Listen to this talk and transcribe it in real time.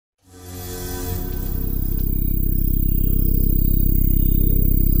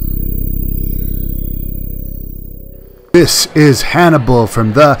This is Hannibal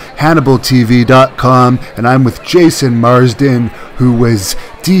from the HannibalTV.com, and I'm with Jason Marsden, who was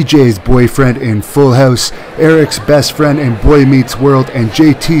DJ's boyfriend in Full House, Eric's best friend in Boy Meets World, and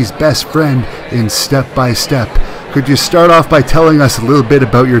JT's best friend in Step by Step. Could you start off by telling us a little bit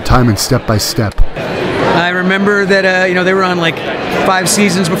about your time in Step by Step? I remember that they were on like 5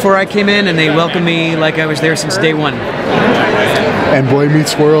 seasons before I came in, and they welcomed me like I was there since day one. And Boy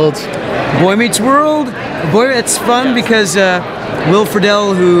Meets World? Boy Meets World? Boy, it's fun because Will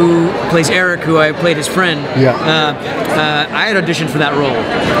Friedle, who plays Eric, who I played his friend, I had auditioned for that role,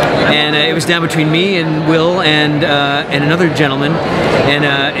 and it was down between me and Will and another gentleman,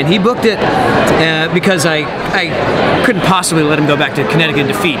 and he booked it because I couldn't possibly let him go back to Connecticut in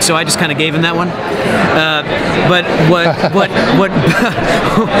defeat, so I just kind of gave him that one. But what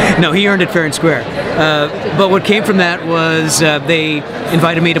no, he earned it fair and square. But what came from that was they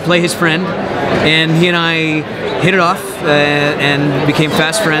invited me to play his friend, and he and I hit it off and became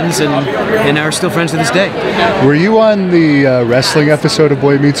fast friends, and are still friends to this day. Were you on the wrestling episode of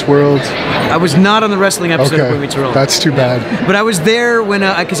Boy Meets World? I was not on the wrestling episode of Boy Meets World. That's too bad. But I was there when,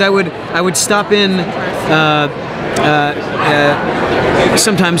 because I would stop in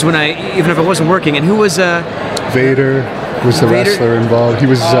sometimes when even if I wasn't working. And who was Vader was the wrestler involved. He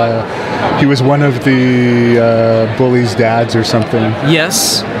was one of the bullies' dads or something.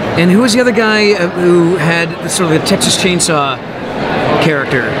 Yes. And who was the other guy who had sort of the Texas Chainsaw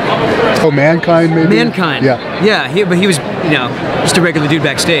character? Oh, Mankind, maybe? Mankind. Yeah. Yeah, but he was, just a regular dude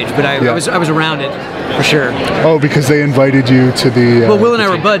backstage, but I was around it, for sure. Oh, because they invited you to the... well, Will and I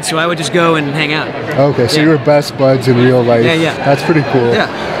were buds, so I would just go and hang out. Okay, so you were best buds in real life. Yeah. That's pretty cool. Yeah.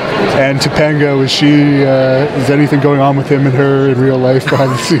 And Topanga, was she, is anything going on with him and her in real life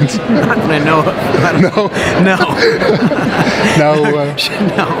behind the scenes? Not that I know of. No? No.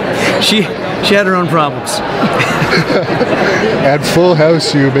 No. She had her own problems. At Full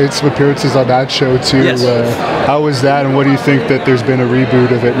House, you made some appearances on that show too. Yes. How was that, and what do you think that there's been a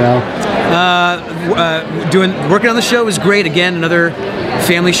reboot of it now? Working on the show was great. Again, another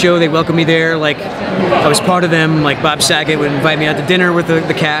family show. They welcomed me there. Like, I was part of them. Like, Bob Saget would invite me out to dinner with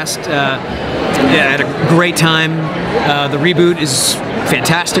the cast. I had a great time. The reboot is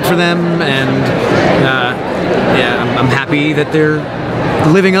fantastic for them, and I'm happy that they're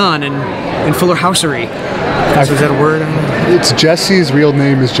living on in fuller housery. Was that a word? It's Jesse's real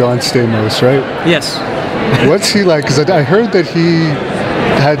name is John Stamos, right? Yes. What's he like? Because I heard that he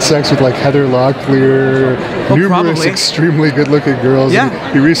had sex with like Heather Locklear, numerous probably. Extremely good-looking girls. Yeah.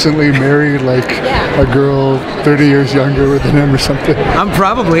 He recently married like a girl 30 years younger than him or something.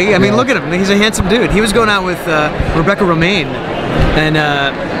 I mean, look at him. He's a handsome dude. He was going out with Rebecca Romaine, and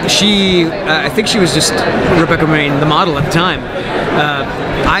I think she was just Rebecca Romaine, the model at the time.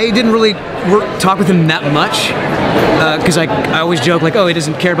 I didn't really talk with him that much because I always joke like, oh, he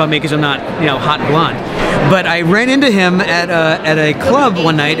doesn't care about me because I'm not, hot and blonde. But I ran into him at a club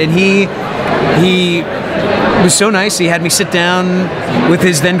one night, and he was so nice. He had me sit down with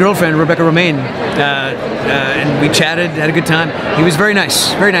his then girlfriend Rebecca Romaine, and we chatted, had a good time. He was very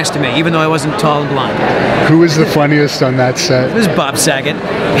nice to me, even though I wasn't tall and blonde. Who was the funniest on that set? It was Bob Saget.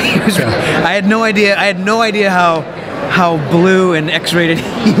 I had no idea how blue and X-rated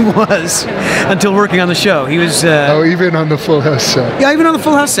he was until working on the show. He was... even on the Full House set? Yeah, even on the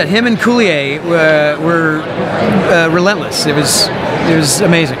Full House set. Him and Coulier were relentless. It was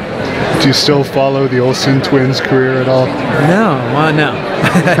amazing. Do you still follow the Olsen twins' career at all? No.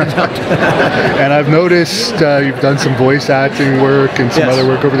 And I've noticed you've done some voice acting work and some other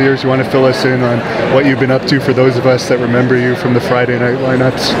work over the years. You want to fill us in on what you've been up to for those of us that remember you from the Friday night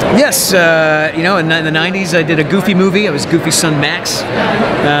lineups? Yes, in the 90s I did a Goofy movie. I was Goofy's son Max.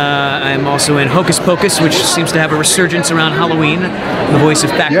 I'm also in Hocus Pocus, which seems to have a resurgence around Halloween. The voice of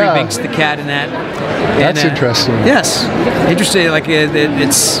Thackeray Binks, the cat in that. That's interesting. Yes, interesting. Like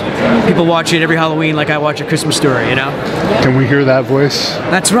it's people watch it every Halloween, like I watch A Christmas Story. Can we hear that voice?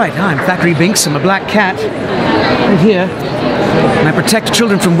 That's right. Hi, I'm Thackeray Binks. I'm a black cat. I'm here. And I protect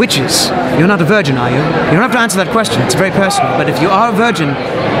children from witches. You're not a virgin, are you? You don't have to answer that question. It's very personal. But if you are a virgin,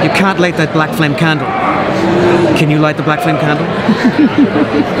 you can't light that black flame candle. Can you light the black flame candle?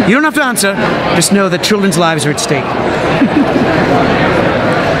 You don't have to answer. Just know that children's lives are at stake.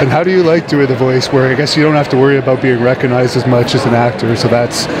 And how do you like doing the voice where I guess you don't have to worry about being recognized as much as an actor, so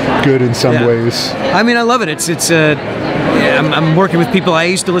that's good in some ways? I mean, I love it. I'm working with people I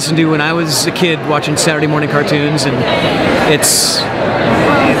used to listen to when I was a kid watching Saturday morning cartoons, and it's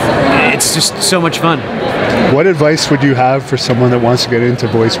just so much fun. What advice would you have for someone that wants to get into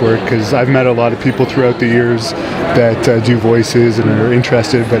voice work? Because I've met a lot of people throughout the years that do voices and are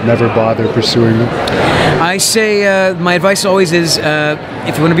interested but never bother pursuing them. I say my advice always is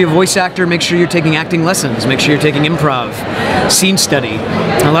if you want to be a voice actor, make sure you're taking acting lessons, make sure you're taking improv, scene study.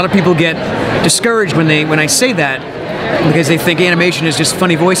 A lot of people get discouraged when I say that, because they think animation is just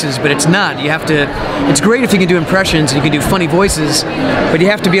funny voices, but it's not. You have to. It's great if you can do impressions and you can do funny voices, but you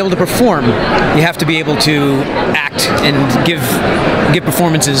have to be able to perform. You have to be able to act and give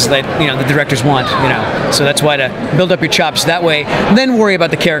performances that the directors want. So that's why to build up your chops that way, and then worry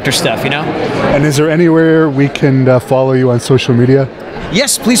about the character stuff. And is there anywhere we can follow you on social media?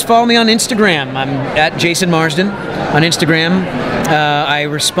 Yes, please follow me on Instagram. I'm at Jason Marsden on Instagram. I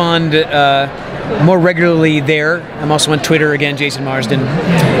respond more regularly there. I'm also on Twitter, again, Jason Marsden.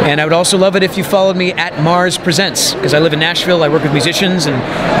 And I would also love it if you followed me at Mars Presents, because I live in Nashville, I work with musicians, and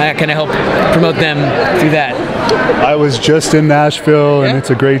I kind of help promote them through that. I was just in Nashville, and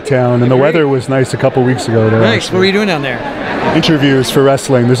it's a great town, and the weather was nice a couple weeks ago there. Nice. What were you doing down there? Interviews for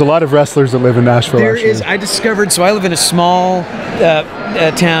wrestling. There's a lot of wrestlers that live in Nashville. There is. I discovered, so I live in a small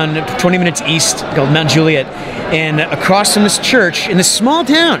town 20 minutes east called Mount Juliet, and across from this church in this small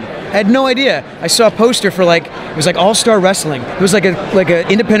town, I had no idea. I saw a poster for it was like All-Star Wrestling. It was like a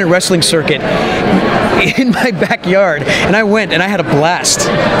independent wrestling circuit in my backyard, and I went and I had a blast.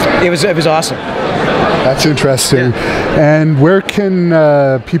 It was awesome. That's interesting. Yeah. And where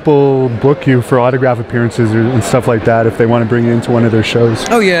can people book you for autograph appearances and stuff like that if they want to bring you into one of their shows?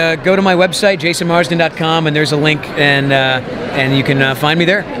 Oh yeah, go to my website, jasonmarsden.com, and there's a link, and you can find me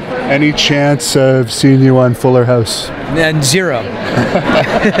there. Any chance of seeing you on Fuller House? Zero.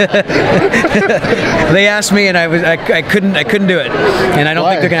 They asked me, and I couldn't do it, and I don't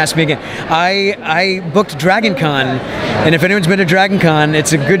think they're gonna ask me again. I booked Dragon Con, and if anyone's been to Dragon Con,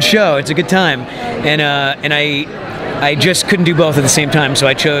 it's a good show. It's a good time, and I just couldn't do both at the same time, so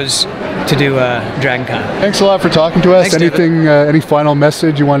I chose to do Dragon Con. Thanks a lot for talking to us. Thanks, anything, any final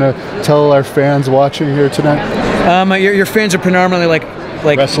message you want to tell our fans watching here tonight? Your fans are predominantly like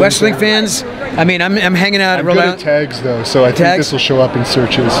wrestling fans. I mean, I'm hanging out. I'm good at tags though, so I think this will show up in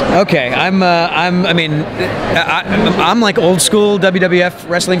searches. Okay, I'm like old school WWF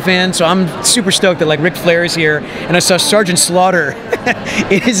wrestling fan, so I'm super stoked that Ric Flair is here, and I saw Sergeant Slaughter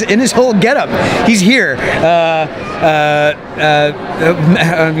in his whole getup. He's here.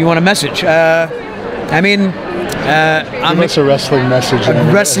 You want a message? Give us a wrestling message. A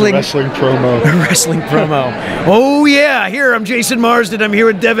wrestling promo. A wrestling promo. Oh yeah, here I'm Jason Marsden. I'm here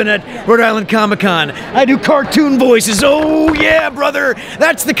with Devin at Rhode Island Comic-Con. I do cartoon voices. Oh yeah, brother.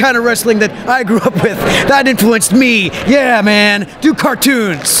 That's the kind of wrestling that I grew up with. That influenced me. Yeah, man. Do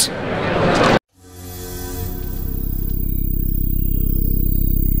cartoons.